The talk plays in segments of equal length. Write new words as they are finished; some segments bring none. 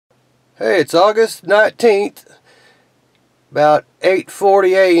Hey, it's August 19th, about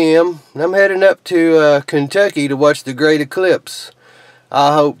 8:40 a.m. and I'm heading up to Kentucky to watch the Great Eclipse.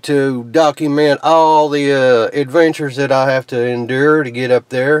 I hope to document all the adventures that I have to endure to get up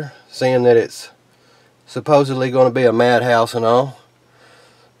there, seeing that it's supposedly going to be a madhouse and all.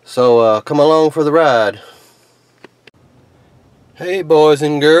 So come along for the ride. Hey boys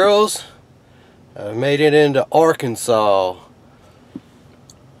and girls, I made it into Arkansas.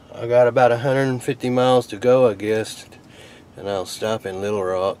 I got about 150 miles to go, I guess, and I'll stop in Little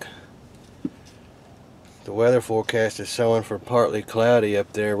Rock. The weather forecast is showing for partly cloudy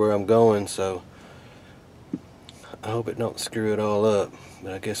up there where I'm going, so I hope it don't screw it all up,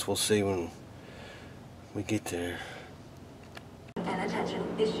 but I guess we'll see when we get there. And attention,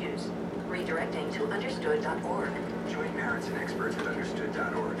 issues. Redirecting to understood.org. Join parents and experts at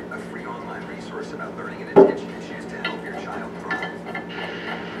understood.org, a free online resource about learning and attention issues to help your child thrive.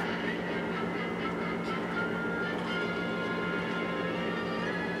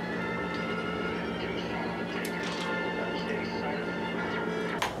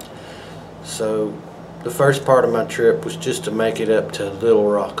 So the first part of my trip was just to make it up to Little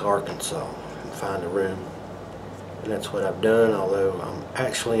Rock, Arkansas and find a room. And that's what I've done, although I'm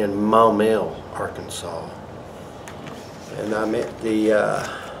actually in Maumelle, Arkansas. And I'm at the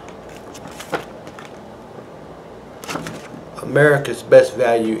America's Best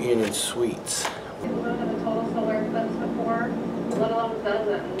Value Inn and Suites. Have you heard of a total solar eclipse before? Let alone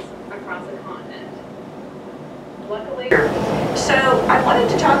dozens across the continent. Luckily. So I wanted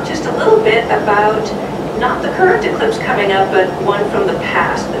to talk just a little bit about not the current eclipse coming up, but one from the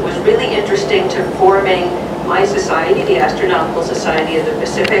past that was really interesting to forming my society, the Astronomical Society of the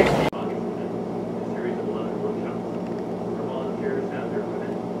Pacific.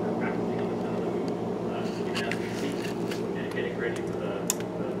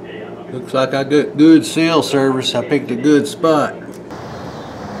 Looks like I got good cell service. I picked a good spot.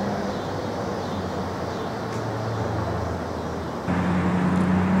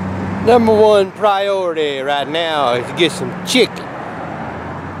 Number one priority right now is to get some chicken.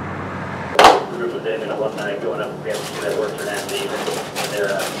 Group of them and alumni going up and that works for NASA even.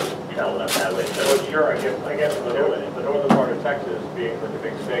 They're traveling up that way. So well, sure, I guess the northern part of Texas, being such a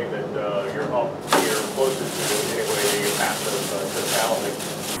big state, that you're up here closest to anyway to get past the totality.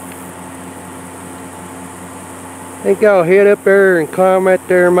 I think I'll head up there and climb that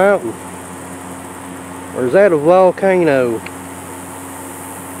there mountain. Or is that a volcano?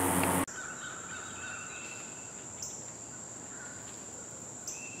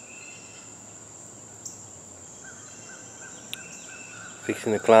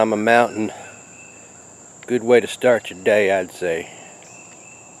 Fixing to climb a mountain. Good way to start your day, I'd say.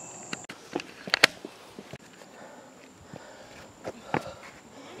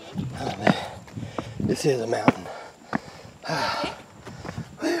 Oh man, this is a mountain.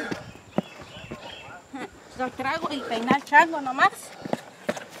 Lo trago y peinar chango nomás.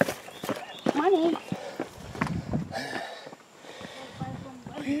 Money.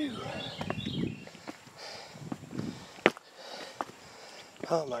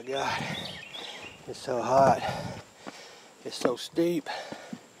 Oh my God, it's so hot. It's so steep.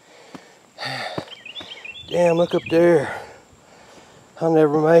 Damn, look up there. I'll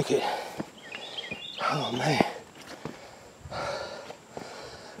never make it. Oh man.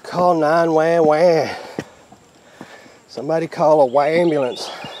 Call 911. Somebody call a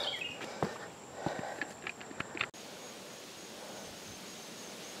ambulance.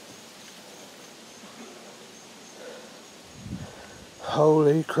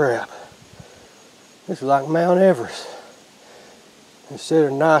 Holy crap. This is like Mount Everest. Instead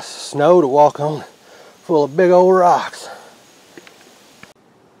of nice snow to walk on, full of big old rocks.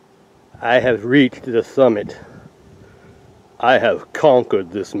 I have reached the summit. I have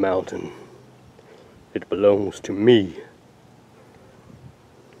conquered this mountain. It belongs to me.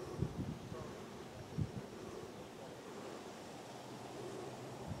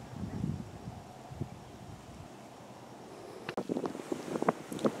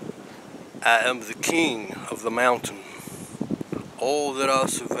 I am the king of the mountain. All that I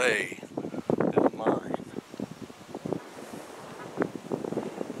survey is mine.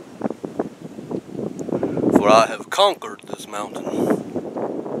 For I have conquered this mountain.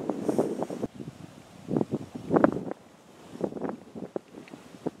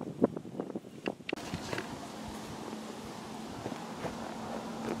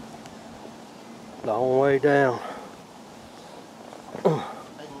 Long way down.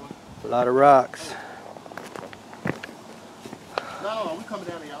 A lot of rocks. No, we're coming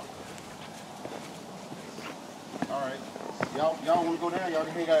down the out. All right. Y'all want to go down? Y'all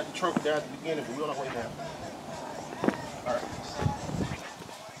can hang out at the truck down at the beginning, but we're on our way down. All right.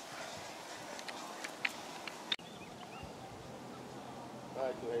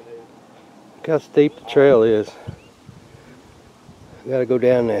 Look how steep the trail is. Gotta go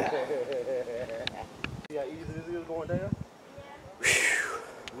down there. See how easy this is going down?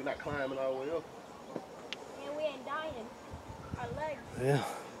 We're not climbing all the way up. And we ain't dying. Our legs. Yeah.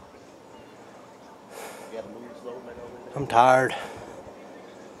 You gotta move slow, man. I'm tired.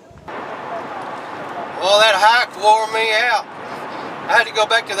 Well, that hike wore me out. I had to go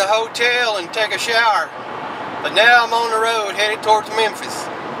back to the hotel and take a shower. But now I'm on the road headed towards Memphis.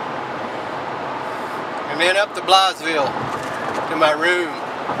 And then up to Blytheville to my room.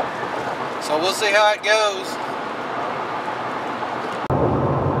 So we'll see how it goes.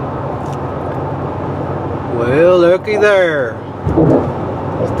 Well, looky there.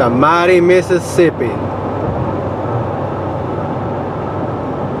 It's the mighty Mississippi.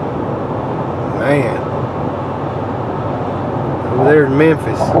 Man. Over there's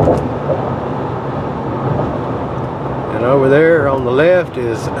Memphis. And over there on the left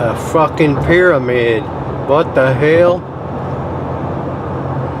is a fucking pyramid. What the hell?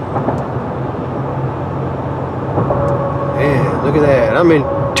 Man, look at that. I'm in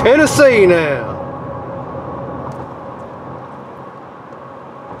Tennessee now.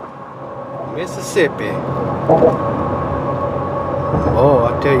 Mississippi. Oh,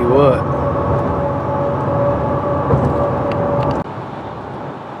 I tell you what.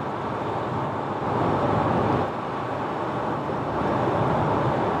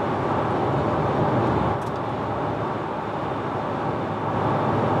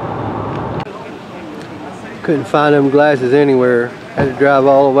 Couldn't find them glasses anywhere. Had to drive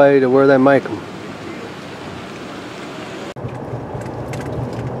all the way to where they make them.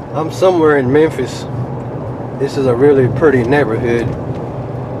 I'm somewhere in Memphis. This is a really pretty neighborhood.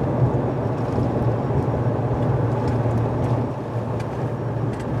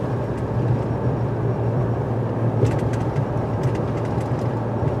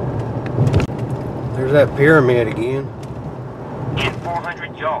 There's that pyramid again. In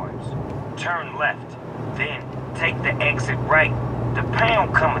 400 yards, turn left. Then take the exit right. The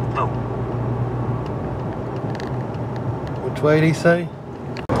pound coming through. Which way did he say?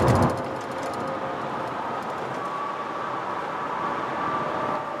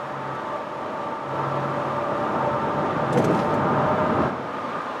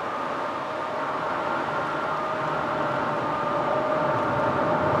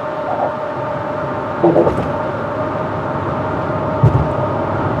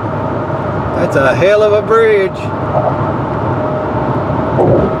 That's a hell of a bridge.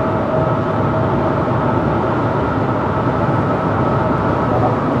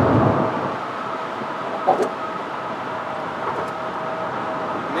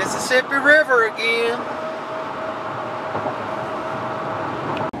 Mississippi River again.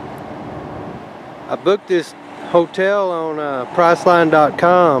 I booked this hotel on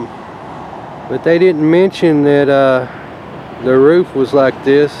Priceline.com, but they didn't mention that the roof was like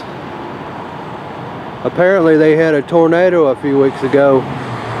this. Apparently they had a tornado a few weeks ago,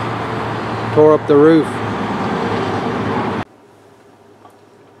 tore up the roof.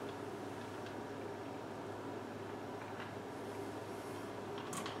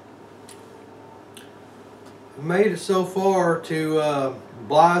 We made it so far to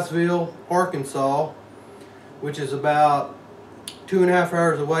Blytheville, Arkansas, which is about 2.5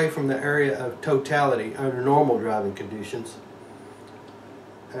 hours away from the area of totality under normal driving conditions.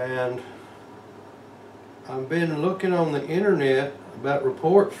 And I've been looking on the internet about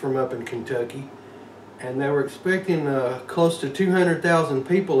reports from up in Kentucky, and they were expecting close to 200,000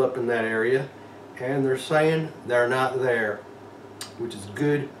 people up in that area, and they're saying they're not there, which is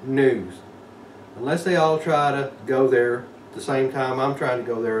good news. Unless they all try to go there at the same time I'm trying to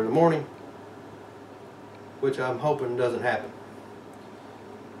go there in the morning, which I'm hoping doesn't happen.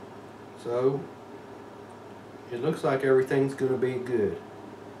 So it looks like everything's going to be good.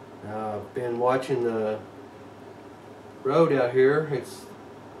 I've been watching the road out here. It's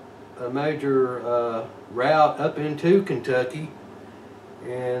a major route up into Kentucky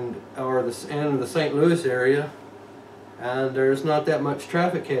and the St. Louis area, and there's not that much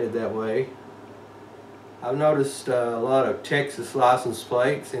traffic headed that way. I've noticed a lot of Texas license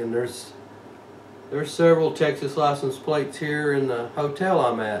plates, and there's several Texas license plates here in the hotel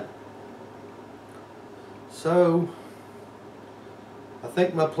I'm at. So I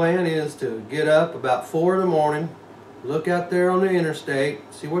think my plan is to get up about 4 in the morning, look out there on the interstate,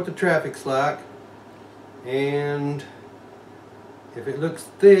 see what the traffic's like, and if it looks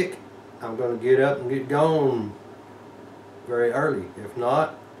thick, I'm going to get up and get going very early. If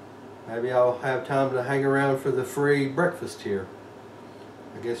not, maybe I'll have time to hang around for the free breakfast here.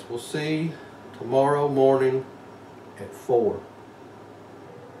 I guess we'll see tomorrow morning at 4.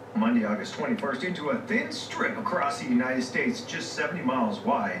 Monday, August 21st, into a thin strip across the United States, just 70 miles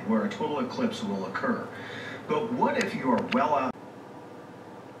wide, where a total eclipse will occur. But what if you are well out?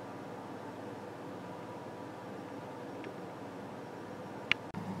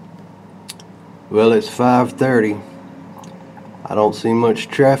 Well, it's 5:30. I don't see much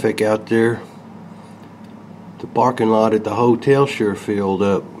traffic out there. The parking lot at the hotel sure filled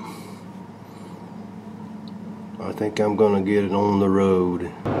up. I think I'm gonna get it on the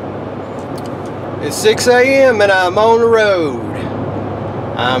road. It's 6 a.m. and I'm on the road.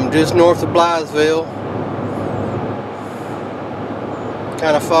 I'm just north of Blytheville.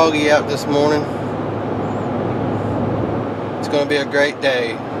 Kind of foggy out this morning. It's gonna be a great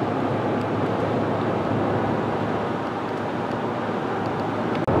day.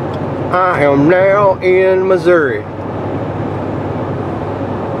 I am now in Missouri.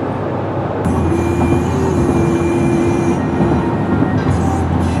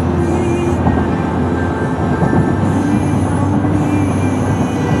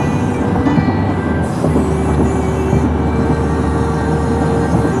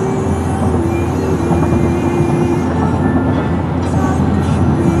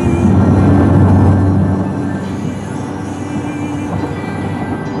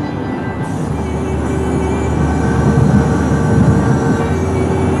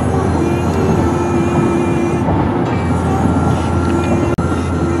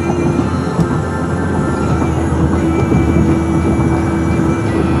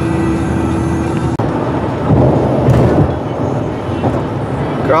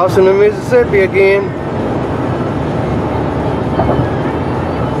 Crossing the Mississippi again.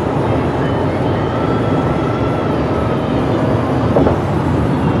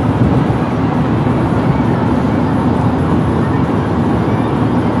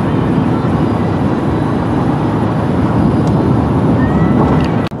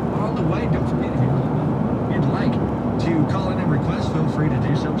 On the way, don't forget, if you'd like to call in and request, feel free to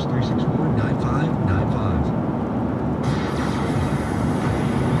do so. It's 364-9595.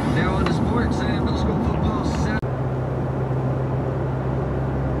 Now on to sports and middle school football.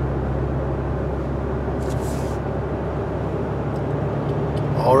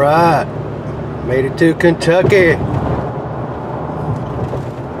 All right, made it to Kentucky.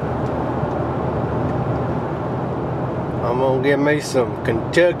 I'm gonna get me some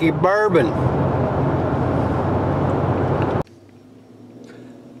Kentucky bourbon.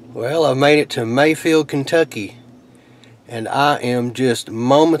 Well, I've made it to Mayfield, Kentucky. And I am just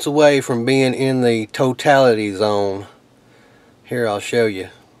moments away from being in the totality zone. Here, I'll show you.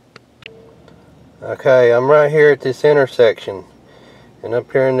 Okay, I'm right here at this intersection. And up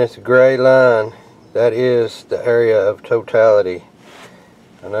here in this gray line, that is the area of totality.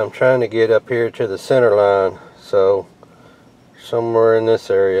 And I'm trying to get up here to the center line. So, somewhere in this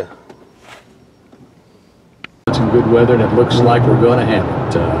area. Some good weather, and it looks like we're going to have it.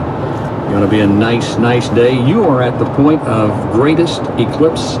 Going to be a nice day. You are at the point of greatest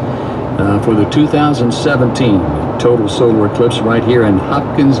eclipse for the 2017 total solar eclipse right here in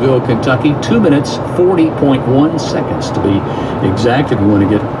Hopkinsville, Kentucky. 2 minutes 40.1 seconds to be exact if you want to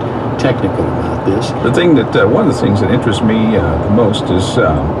get technical about this. The thing that one of the things that interests me the most is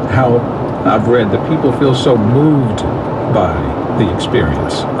how I've read that people feel so moved by the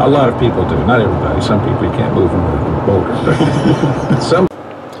experience. A lot of people do, not everybody. Some people you can't move them with a boulder, but some.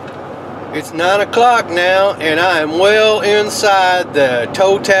 It's 9 o'clock now, and I am well inside the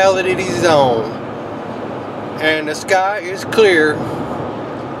totality zone. And the sky is clear,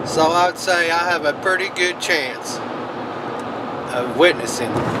 so I'd say I have a pretty good chance of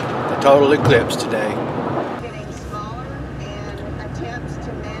witnessing the total eclipse today.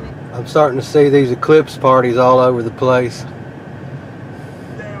 I'm starting to see these eclipse parties all over the place.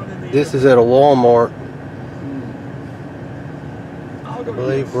 This is at a Walmart. I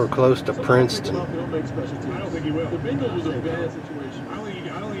believe we're close to Princeton. I don't think he will. The Bengals was a bad situation. I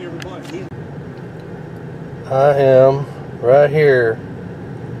don't think he ever played. I am right here,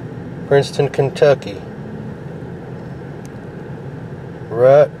 Princeton, Kentucky.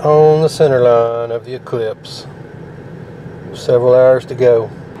 Right on the center line of the eclipse. Several hours to go.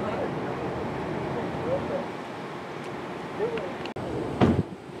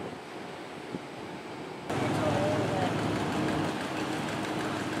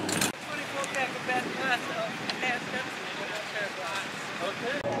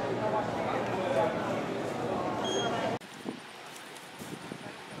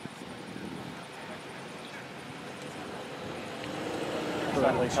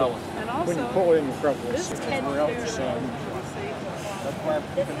 eventually. So when you pull in front of this, we're out in the sun. That's why I'm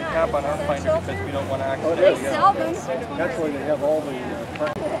keeping the cap on our finder, because we don't want to actually. They sell them. That's why they have all the.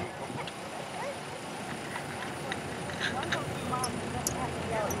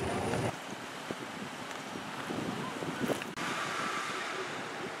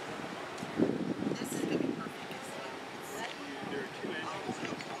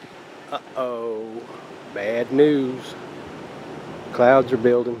 Uh-oh, bad news. Clouds are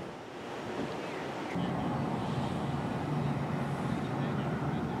building.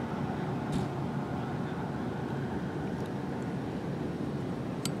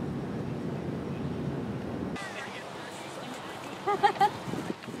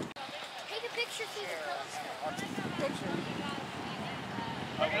 Take a picture through the telescope.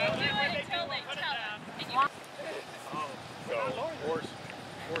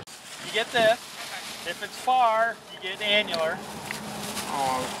 You get this. If it's far, you get annular.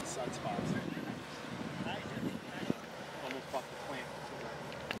 Oh, sunspots. Almost bought the plant.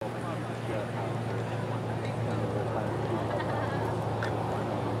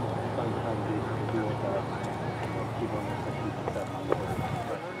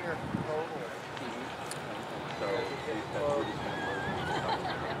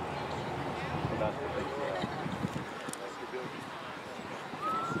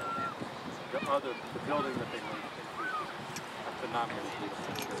 The building that they moved into, phenomenally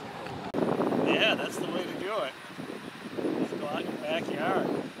beautiful. Yeah, that's the way to do it. Just go out in your backyard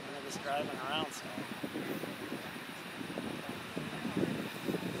and then just driving around. So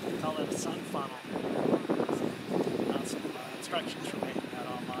call that a sun funnel. Found some instructions for making that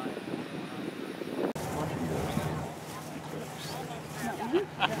online.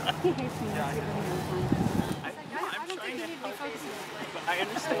 I'm trying to help you, but I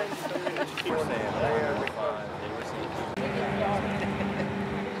understand. Keep saying that.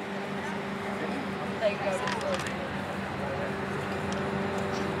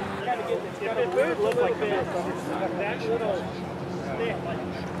 If the food looks like this, that little stick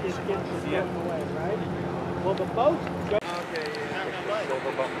is getting thrown away, right? Well, the boats go.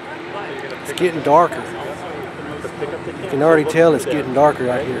 It's getting darker. You can already tell it's getting darker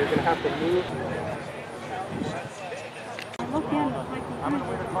out here.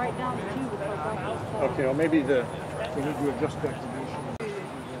 Okay, well maybe we need to adjust destination.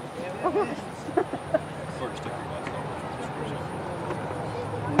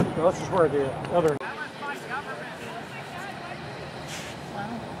 Well, this is where the other.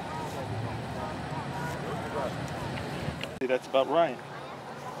 See, that's about right.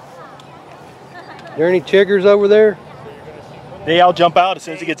 There any chiggers over there? They all jump out as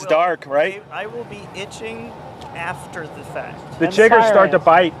soon as it gets dark, right? I will be itching after the fact. The chiggers start to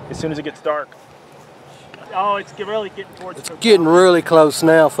bite as soon as it gets dark. Oh, it's really getting towards. It's getting really close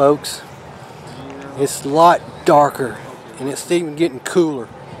now, folks. It's a lot darker, and it's even getting cooler.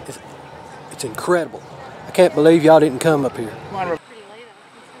 It's incredible. I can't believe y'all didn't come up here.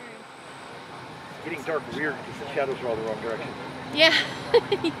 Getting dark weird because the shadows are all the wrong direction. Yeah.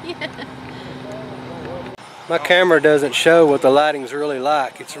 Yeah. My camera doesn't show what the lighting's really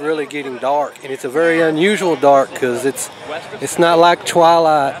like. It's really getting dark, and it's a very unusual dark because it's not like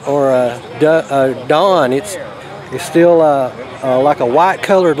twilight or dawn. It's still like a white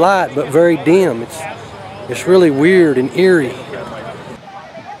colored light, but very dim. It's really weird and eerie.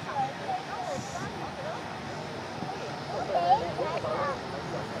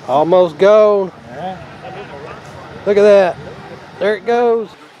 Almost gone. Look at that. There it goes.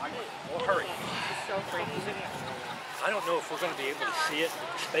 Hurry. I don't know if we're going to be able to see it.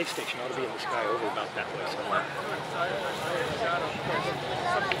 The space station ought to be in the sky over about that way somewhere.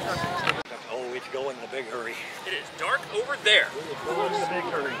 Oh, it's going in a big hurry. It is dark over there. It's going in a big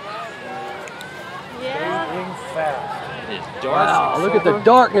hurry. Yeah. Moving fast. It is dark. Wow, look at the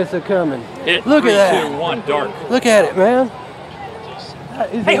darkness of coming. Look at that. 3, 2, 1, dark. Look at it, man.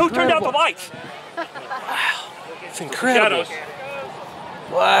 Hey, who turned out the lights? Wow, it's incredible. Shadows.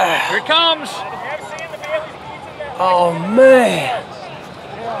 Wow. Here it comes. Oh man.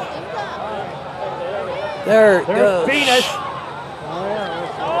 There it goes. Venus.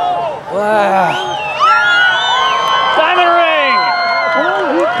 Wow. Diamond ring.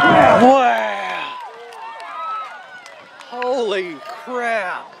 Holy crap. Wow. Holy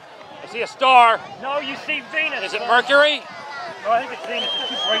crap. I see a star. No, you see Venus. Is it Mercury? No, I think it's Venus. It's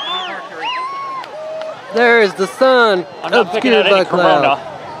too bright to be Mercury. There is the sun. I'm not picking obscured at by any corona. clouds.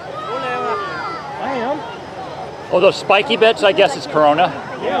 I am. Oh, those spiky bits, I guess it's corona.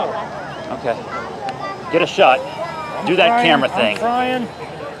 Yeah. Okay. Get a shot. Do that camera thing. I'm trying.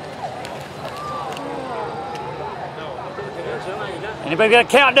 Anybody got a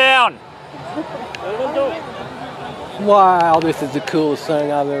countdown? Wow, this is the coolest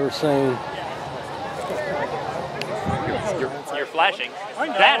thing I've ever seen. You're flashing.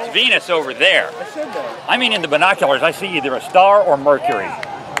 That's Venus over there. I mean, in the binoculars, I see either a star or Mercury.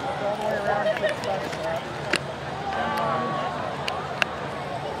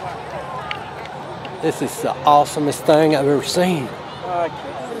 This is the awesomest thing I've ever seen.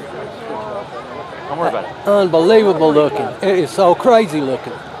 Don't worry about it. Unbelievable looking. It is so crazy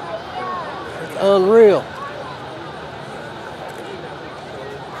looking. It's unreal.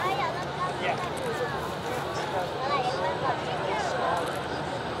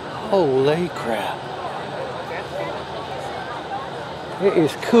 Holy crap. It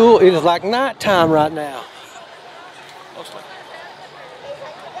is cool. It is like nighttime right now.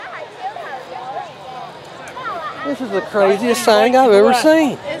 This is the craziest thing I've ever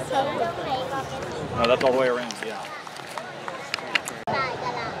seen. No, that's all the way around, yeah.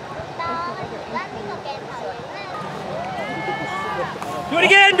 Do it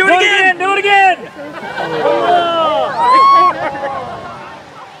again, do it again, do it again!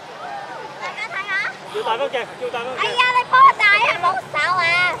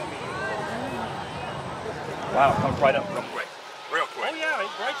 Wow, comes right up real quick. Real quick. Oh yeah,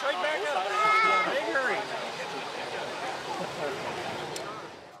 right back